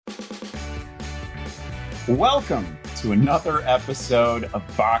Welcome to another episode of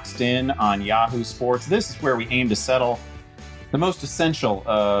Boxed In on Yahoo Sports. This is where we aim to settle the most essential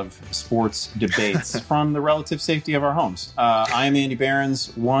of sports debates from the relative safety of our homes. I am Andy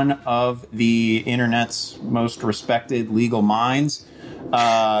Behrens, one of the internet's most respected legal minds.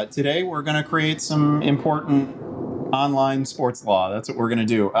 Today, we're going to create some important online sports law. That's what we're going to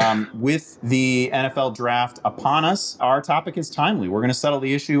do. With the NFL draft upon us, our topic is timely. We're going to settle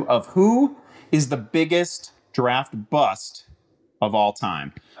the issue of who is the biggest draft bust of all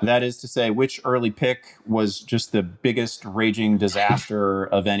time. That is to say, which early pick was just the biggest raging disaster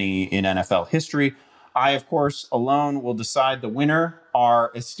of any in NFL history. I, of course, alone will decide the winner.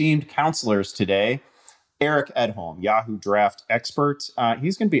 Our esteemed counselors today, Eric Edholm, Yahoo draft expert.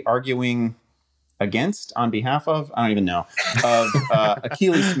 He's going to be arguing on behalf of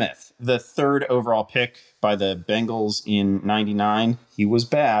Akili Smith, the third overall pick by the Bengals in 99. He was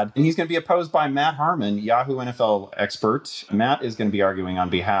bad. And he's going to be opposed by Matt Harmon, Yahoo NFL expert. Matt is going to be arguing on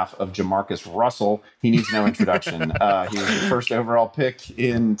behalf of JaMarcus Russell. He needs no introduction. He was the first overall pick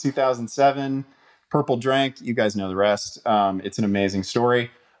in 2007. Purple drank. You guys know the rest. It's an amazing story.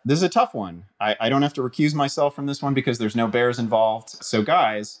 This is a tough one. I don't have to recuse myself from this one because there's no Bears involved. So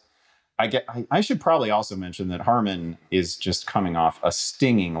guys, I should probably also mention that Harmon is just coming off a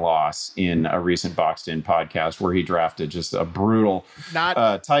stinging loss in a recent Boxed In podcast where he drafted just a brutal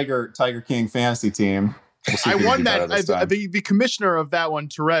Tiger King fantasy team. I won that. The commissioner of that one,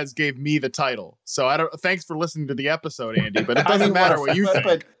 Therese, gave me the title. So thanks for listening to the episode, Andy. But it doesn't matter what you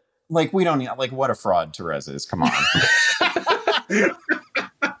think. But we don't need what a fraud Therese is. Come on.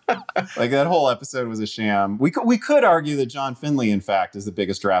 That whole episode was a sham. We could argue that John Finley, in fact, is the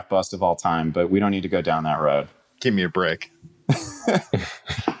biggest draft bust of all time, but we don't need to go down that road. Give me a break.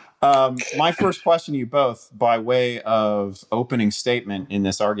 My first question to you both, by way of opening statement in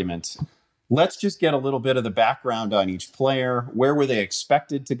this argument, let's just get a little bit of the background on each player. Where were they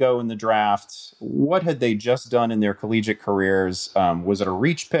expected to go in the draft? What had they just done in their collegiate careers? Was it a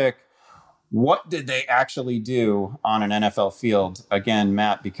reach pick? What did they actually do on an NFL field? Again,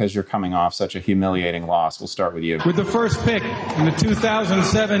 Matt, because you're coming off such a humiliating loss, we'll start with you. With the first pick in the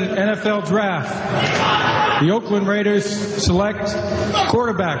 2007 NFL Draft, the Oakland Raiders select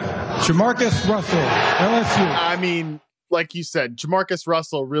quarterback JaMarcus Russell, LSU. I mean, like you said, JaMarcus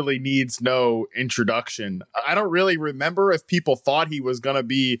Russell really needs no introduction. I don't really remember if people thought he was going to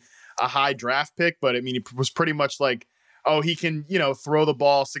be a high draft pick, but I mean, it was pretty much like, oh, he can, throw the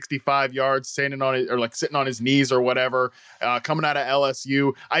ball 65 yards, standing on it or sitting on his knees or whatever, coming out of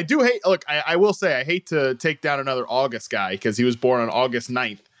LSU. I do hate, I will say, I hate to take down another August guy because he was born on August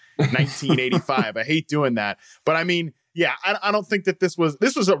 9th, 1985. I hate doing that. But I mean, yeah, I don't think that this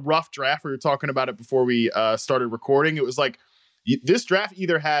was a rough draft. We were talking about it before we started recording. It was this draft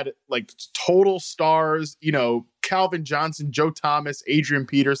either had total stars, Calvin Johnson, Joe Thomas, Adrian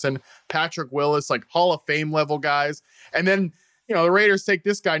Peterson, Patrick Willis, Hall of Fame level guys. And then, the Raiders take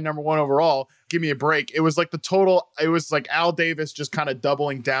this guy number one overall. Give me a break. It was it was Al Davis just kind of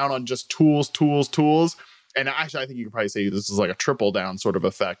doubling down on just tools. And actually, I think you could probably say this is a triple down sort of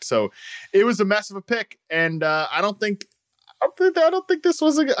effect. So it was a mess of a pick. And I don't think this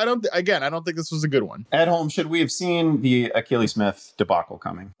was a good one. Edholm, should we have seen the Akili Smith debacle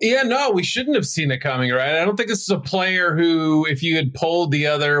coming? Yeah, no, we shouldn't have seen it coming, right? I don't think this is a player who, if you had polled the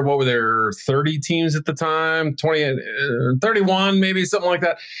other, what were there, 30 teams at the time? 31, maybe, something like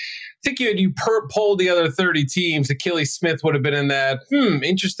that. I think you polled the other 30 teams, Akili Smith would have been in that.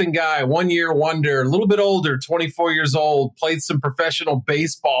 Interesting guy, 1 year wonder, a little bit older, 24 years old, played some professional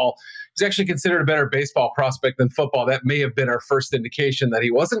baseball. He's actually considered a better baseball prospect than football. That may have been our first indication that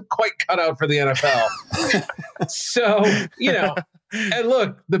he wasn't quite cut out for the NFL. So, and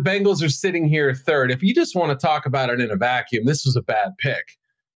look, the Bengals are sitting here third. If you just want to talk about it in a vacuum, this was a bad pick.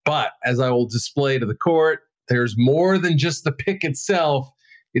 But as I will display to the court, there's more than just the pick itself.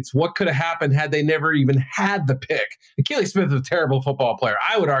 It's what could have happened had they never even had the pick. Akili Smith is a terrible football player.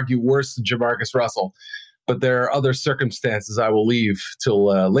 I would argue worse than JaMarcus Russell. But there are other circumstances I will leave till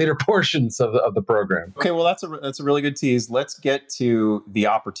later portions of the program. Okay, well, that's a really good tease. Let's get to the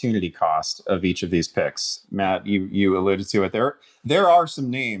opportunity cost of each of these picks. Matt, you alluded to it. There are some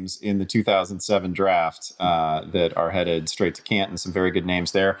names in the 2007 draft that are headed straight to Canton. Some very good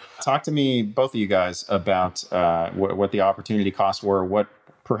names there. Talk to me, both of you guys, about what the opportunity costs were. What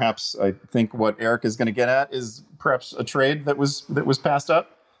perhaps I think what Eric is going to get at is perhaps a trade that was passed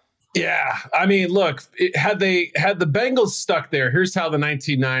up. Yeah, I mean, look, had the Bengals stuck there, here's how the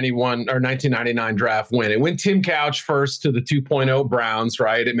 1991 or 1999 draft went. It went Tim Couch first to the 2.0 Browns,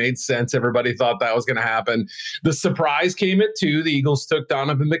 right? It made sense. Everybody thought that was going to happen. The surprise came at 2. The Eagles took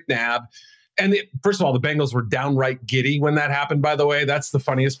Donovan McNabb. And first of all, the Bengals were downright giddy when that happened, by the way. That's the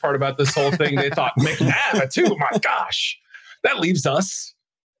funniest part about this whole thing. They thought, McNabb at 2, my gosh. That leaves us.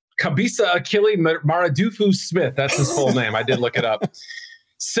 Kabisa Akili Maradufu Smith. That's his full name. I did look it up.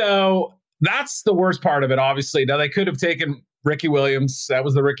 So that's the worst part of it, obviously. Now, they could have taken Ricky Williams. That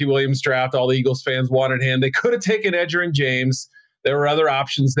was the Ricky Williams draft. All the Eagles fans wanted him. They could have taken Edgerrin James. There were other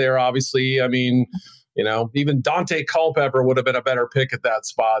options there, obviously. I mean, even Dante Culpepper would have been a better pick at that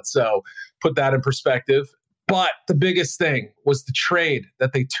spot. So put that in perspective. But the biggest thing was the trade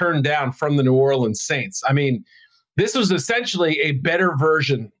that they turned down from the New Orleans Saints. I mean, this was essentially a better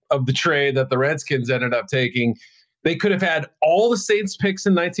version of the trade that the Redskins ended up taking. They could have had all the Saints picks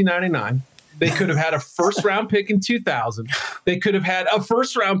in 1999. They could have had a first-round pick in 2000. They could have had a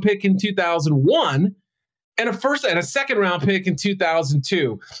first-round pick in 2001 and a second-round pick in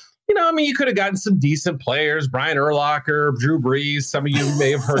 2002. You could have gotten some decent players, Brian Urlacher, Drew Brees. Some of you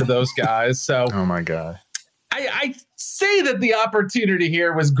may have heard of those guys. So, oh my God. I say that the opportunity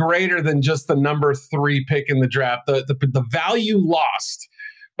here was greater than just the number 3 pick in the draft. The value lost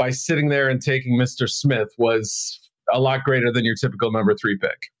by sitting there and taking Mr. Smith was a lot greater than your typical number 3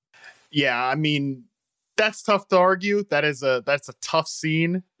 pick. Yeah, I mean, that's tough to argue. That's a tough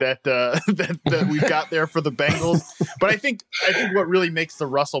scene that we've got there for the Bengals. But I think what really makes the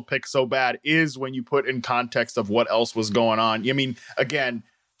Russell pick so bad is when you put in context of what else was going on. I mean, again,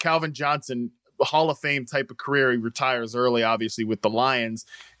 Calvin Johnson, Hall of Fame type of career. He retires early, obviously, with the Lions.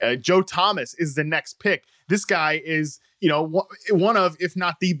 Joe Thomas is the next pick. This guy is, one of, if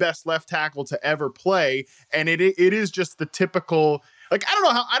not the best left tackle to ever play. And it is just the typical, like, I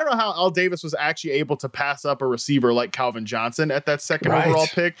don't know how Al Davis was actually able to pass up a receiver like Calvin Johnson at that second overall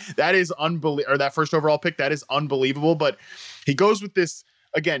pick. That is unbelievable. Or that first overall pick. That is unbelievable. But he goes with this,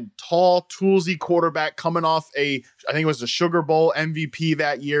 again, tall, toolsy quarterback coming off I think it was a Sugar Bowl MVP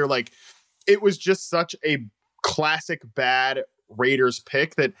that year. Like, it was just such a classic bad Raiders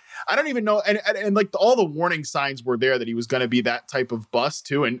pick that I don't even know. And like all the warning signs were there that he was going to be that type of bust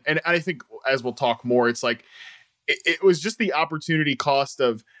too. And I think as we'll talk more, it's like, it was just the opportunity cost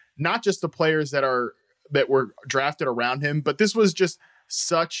of not just the players that were drafted around him, but this was just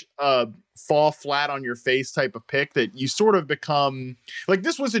such a fall flat on your face type of pick that you sort of become like,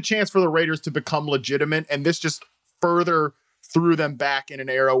 this was a chance for the Raiders to become legitimate. And this just further threw them back in an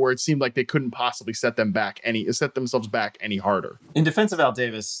era where it seemed like they couldn't possibly set themselves back any harder. In defense of Al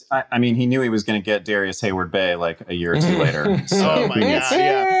Davis, I mean, he knew he was going to get Darius Hayward-Bay like a year or two later. So oh my God,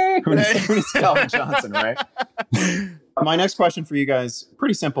 yeah. Who needs Calvin Johnson, right? My next question for you guys,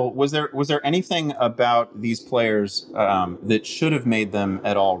 pretty simple. Was there anything about these players that should have made them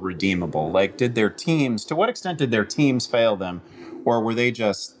at all redeemable? Like, to what extent did their teams fail them, or were they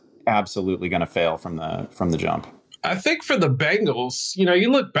just absolutely going to fail from the jump? I think for the Bengals,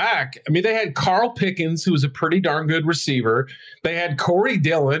 you look back, I mean, they had Carl Pickens, who was a pretty darn good receiver. They had Corey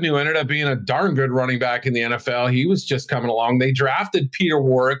Dillon, who ended up being a darn good running back in the NFL. He was just coming along. They drafted Peter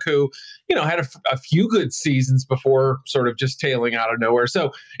Warrick, who, had a few good seasons before sort of just tailing out of nowhere.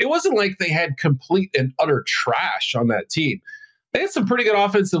 So it wasn't like they had complete and utter trash on that team. They had some pretty good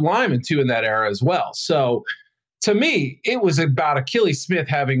offensive linemen, too, in that era as well. So to me, it was about Akili Smith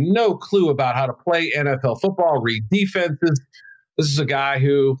having no clue about how to play NFL football, read defenses. This is a guy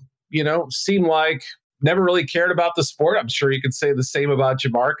who, seemed like never really cared about the sport. I'm sure you could say the same about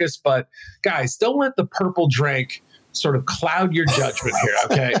JaMarcus, but guys, don't let the purple drink sort of cloud your judgment here,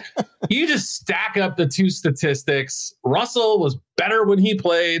 okay? You just stack up the two statistics. Russell was better when he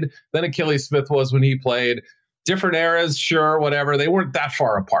played than Akili Smith was when he played. Different eras, sure, whatever. They weren't that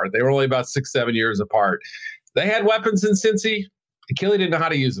far apart. They were only about 6-7 years apart. They had weapons in Cincy. Akili didn't know how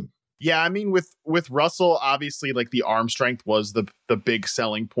to use them. Yeah, I mean, with Russell, obviously, like the arm strength was the big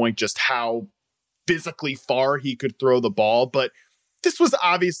selling point, just how physically far he could throw the ball. But this was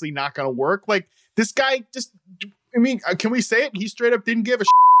obviously not going to work. Like, this guy just, I mean, can we say it? He straight up didn't give a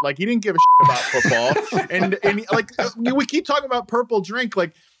shit. Like, he didn't give a shit about football. and like, we keep talking about purple drink.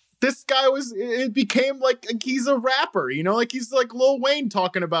 Like, this guy it became like he's a rapper, like he's like Lil Wayne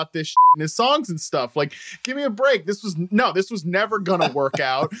talking about this shit in his songs and stuff. Like, give me a break. This was never going to work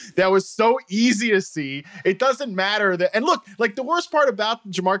out. That was so easy to see. It doesn't matter that. And look, like the worst part about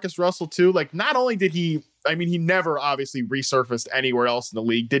JaMarcus Russell too, like not only did he never obviously resurfaced anywhere else in the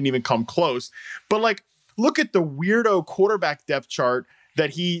league, didn't even come close, but like, look at the weirdo quarterback depth chart that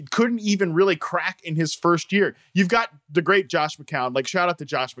he couldn't even really crack in his first year. You've got the great Josh McCown. Like, shout out to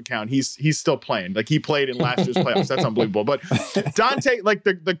Josh McCown. He's still playing. Like, he played in last year's playoffs. That's unbelievable. But Dante, like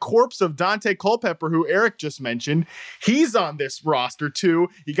the corpse of Dante Culpepper, who Eric just mentioned, he's on this roster too.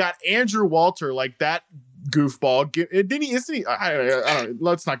 You got Andrew Walter, like that goofball. Didn't he? Isn't he? I don't know.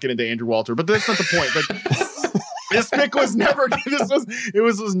 Let's not get into Andrew Walter, but that's not the point. But this pick was never. It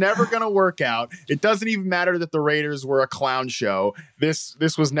was never going to work out. It doesn't even matter that the Raiders were a clown show. This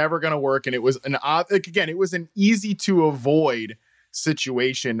was never going to work, and it was it was an easy to avoid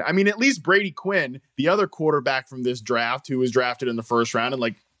situation. I mean, at least Brady Quinn, the other quarterback from this draft, who was drafted in the first round, and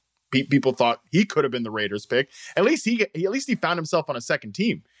like people thought he could have been the Raiders pick. At least he found himself on a second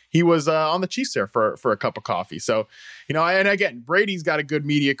team. He was on the Chiefs there for a cup of coffee. So, and again, Brady's got a good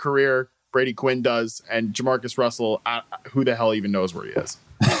media career. Brady Quinn does, and JaMarcus Russell, who the hell even knows where he is?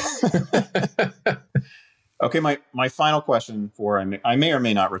 Okay, my final question before I may or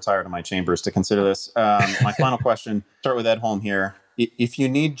may not retire to my chambers to consider this. My final question, start with Ed Holm here. If you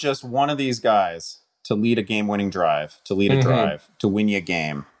need just one of these guys to lead a game-winning drive, to lead a drive, to win you a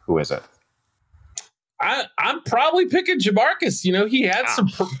game, who is it? I'm probably picking JaMarcus. He had some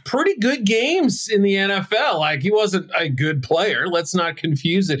pretty good games in the NFL. Like, he wasn't a good player. Let's not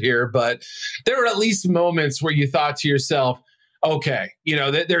confuse it here. But there were at least moments where you thought to yourself, okay,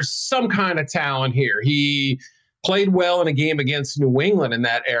 there's some kind of talent here. He played well in a game against New England in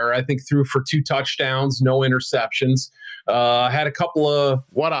that era. I think threw for 2 touchdowns, no interceptions. Had a couple of...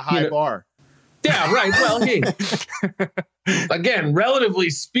 What a high bar. Yeah, right. Well, hey, again,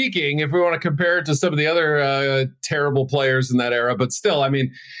 relatively speaking, if we want to compare it to some of the other terrible players in that era, but still, I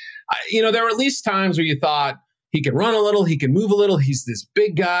mean, there were at least times where you thought he can run a little, he can move a little. He's this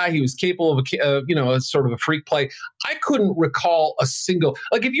big guy. He was capable of a sort of a freak play. I couldn't recall a single,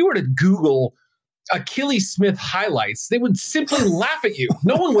 like if you were to Google Akili Smith highlights, they would simply laugh at you.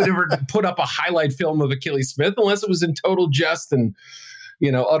 No one would ever put up a highlight film of Akili Smith unless it was in total jest and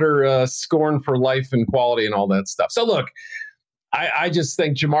utter scorn for life and quality and all that stuff. So look, I just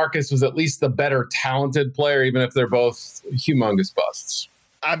think JaMarcus was at least the better talented player, even if they're both humongous busts.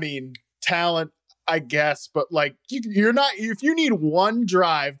 I mean, talent, I guess, but like you're not, if you need one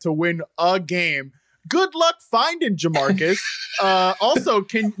drive to win a game, good luck finding JaMarcus. Also,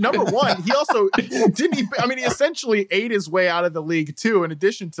 number one, he also he essentially ate his way out of the league too, in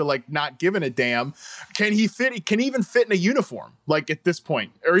addition to like not giving a damn. Can he even fit in a uniform, like at this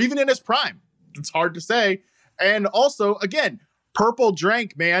point, or even in his prime? It's hard to say. And also, again, purple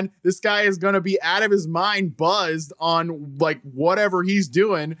drank, man. This guy is going to be out of his mind, buzzed on like whatever he's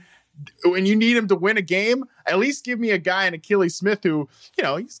doing. When you need him to win a game, at least give me a guy in Akili Smith who, he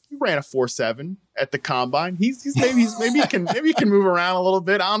ran a 4.7 at the combine. He's maybe he can move around a little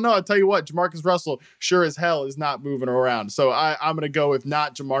bit. I don't know. I'll tell you what, JaMarcus Russell sure as hell is not moving around. So I'm going to go with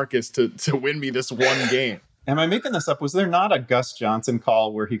not JaMarcus to win me this one game. Am I making this up? Was there not a Gus Johnson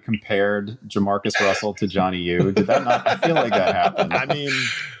call where he compared JaMarcus Russell to Johnny U? Did that not? I feel like that happened. I mean,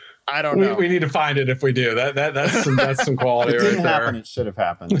 I don't know. We need to find it if we do. That's some quality. It didn't right happen. there. It should have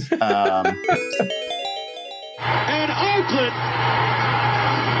happened. And Oakland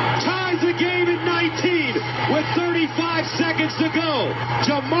ties the game at 19 with 35 seconds to go.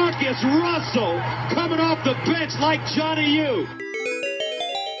 JaMarcus Russell coming off the bench like Johnny U.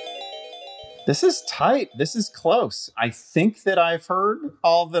 This is tight. This is close. I think that I've heard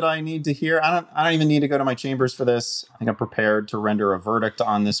all that I need to hear. I don't even need to go to my chambers for this. I think I'm prepared to render a verdict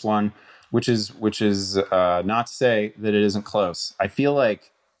on this one, which is not to say that it isn't close. I feel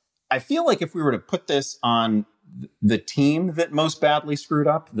like if we were to put this on the team that most badly screwed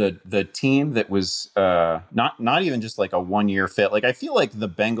up, the team that was not even just like a 1-year fit. Like I feel like the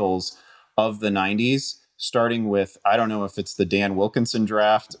Bengals of the 90s, starting with, I don't know if it's the Dan Wilkinson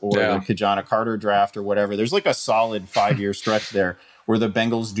draft or the Kajana Carter draft or whatever. There's like a solid 5-year stretch there where the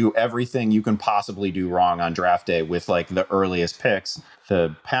Bengals do everything you can possibly do wrong on draft day with like the earliest picks.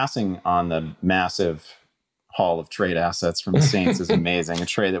 The passing on the massive haul of trade assets from the Saints is amazing. A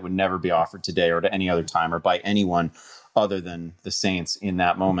trade that would never be offered today or to any other time or by anyone other than the Saints in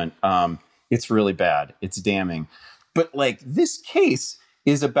that moment. It's really bad. It's damning. But like this case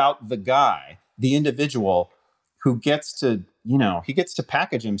is about the guy, the individual who gets to, he gets to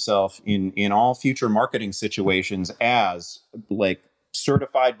package himself in all future marketing situations as like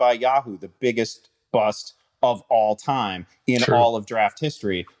certified by Yahoo, the biggest bust of all time in all of draft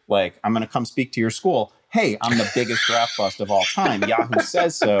history. Like, I'm going to come speak to your school. Hey, I'm the biggest draft bust of all time. Yahoo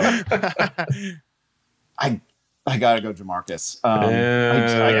says so. I got to go JaMarcus.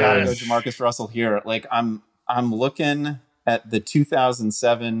 I got to go JaMarcus Russell here. Like, I'm looking at the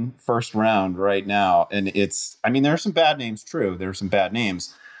 2007 first round right now. And there are some bad names. True. There are some bad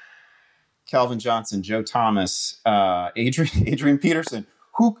names. Calvin Johnson, Joe Thomas, Adrian Peterson,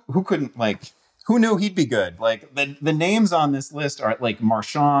 who couldn't who knew he'd be good? Like the names on this list are like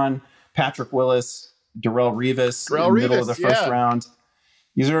Marshawn, Patrick Willis, Darrelle Revis in the middle of the first round.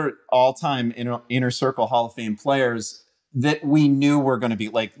 These are all-time inner circle Hall of Fame players that we knew were going to be,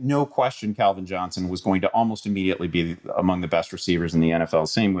 like, no question Calvin Johnson was going to almost immediately be among the best receivers in the NFL.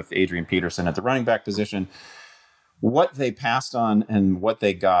 Same with Adrian Peterson at the running back position. What they passed on and what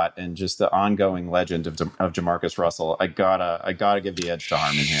they got, and just the ongoing legend of JaMarcus Russell, I gotta give the edge to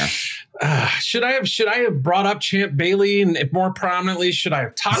Harmon here. Should I have brought up Champ Bailey, and more prominently, should I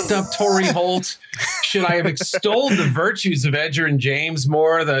have talked up Torrey Holt? Should I have extolled the virtues of Edgerrin James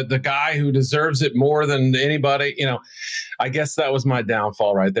more, the guy who deserves it more than anybody? You know, I guess that was my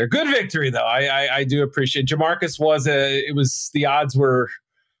downfall right there. Good victory though. I do appreciate JaMarcus the odds were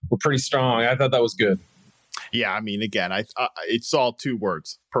pretty strong. I thought that was good. Yeah, I mean, again, it's all 2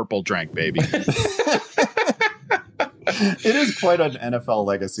 words: purple drank, baby. It is quite an NFL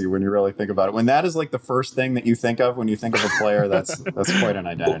legacy when you really think about it. When that is like the first thing that you think of when you think of a player, that's quite an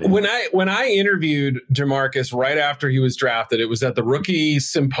identity. When I interviewed JaMarcus right after he was drafted, it was at the rookie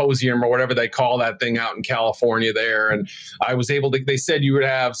symposium or whatever they call that thing out in California there, and I was able to. They said you would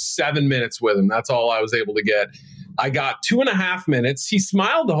have 7 minutes with him. That's all I was able to get. I got 2.5 minutes. He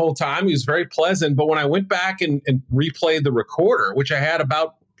smiled the whole time. He was very pleasant. But when I went back and replayed the recorder, which I had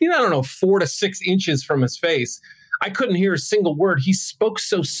about, 4 to 6 inches from his face, I couldn't hear a single word. He spoke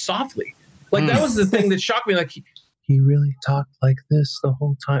so softly. Like, that was the thing that shocked me. Like, he really talked like this the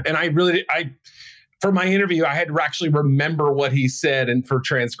whole time. And for my interview, I had to actually remember what he said, and for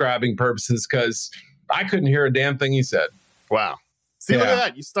transcribing purposes, because I couldn't hear a damn thing he said. Wow. See, look at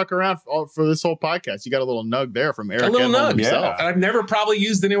that. You stuck around for this whole podcast. You got a little nug there from Eric. A little nug, himself. Yeah. And I've never probably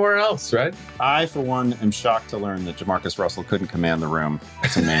used anywhere else, right? I, for one, am shocked to learn that JaMarcus Russell couldn't command the room.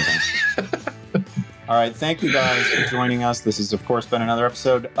 It's amazing. All right. Thank you guys for joining us. This has, of course, been another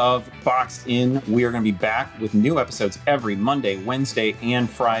episode of Boxed In. We are going to be back with new episodes every Monday, Wednesday, and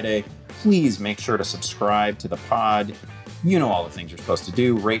Friday. Please make sure to subscribe to the pod. You know all the things you're supposed to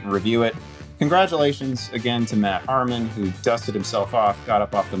do. Rate and review it. Congratulations again to Matt Harmon, who dusted himself off, got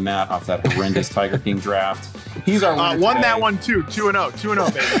up off the mat off that horrendous Tiger King draft. He's our winner won today. That one too. 2-0.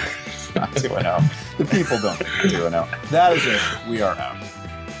 2-0, baby. Not 2-0. The people don't think 2-0. That is it. We are out.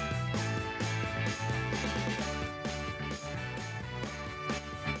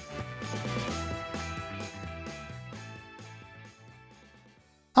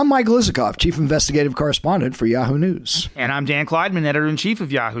 I'm Michael Isikoff, Chief Investigative Correspondent for Yahoo News. And I'm Dan Kleidman, Editor-in-Chief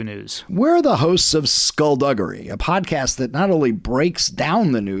of Yahoo News. We're the hosts of Skullduggery, a podcast that not only breaks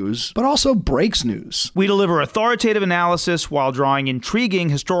down the news, but also breaks news. We deliver authoritative analysis while drawing intriguing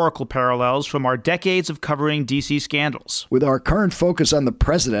historical parallels from our decades of covering DC scandals. With our current focus on the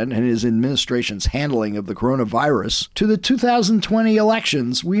president and his administration's handling of the coronavirus, to the 2020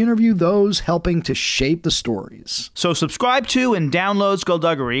 elections, we interview those helping to shape the stories. So subscribe to and download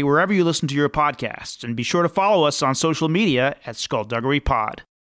Skullduggery wherever you listen to your podcasts, and be sure to follow us on social media at Skullduggery Pod.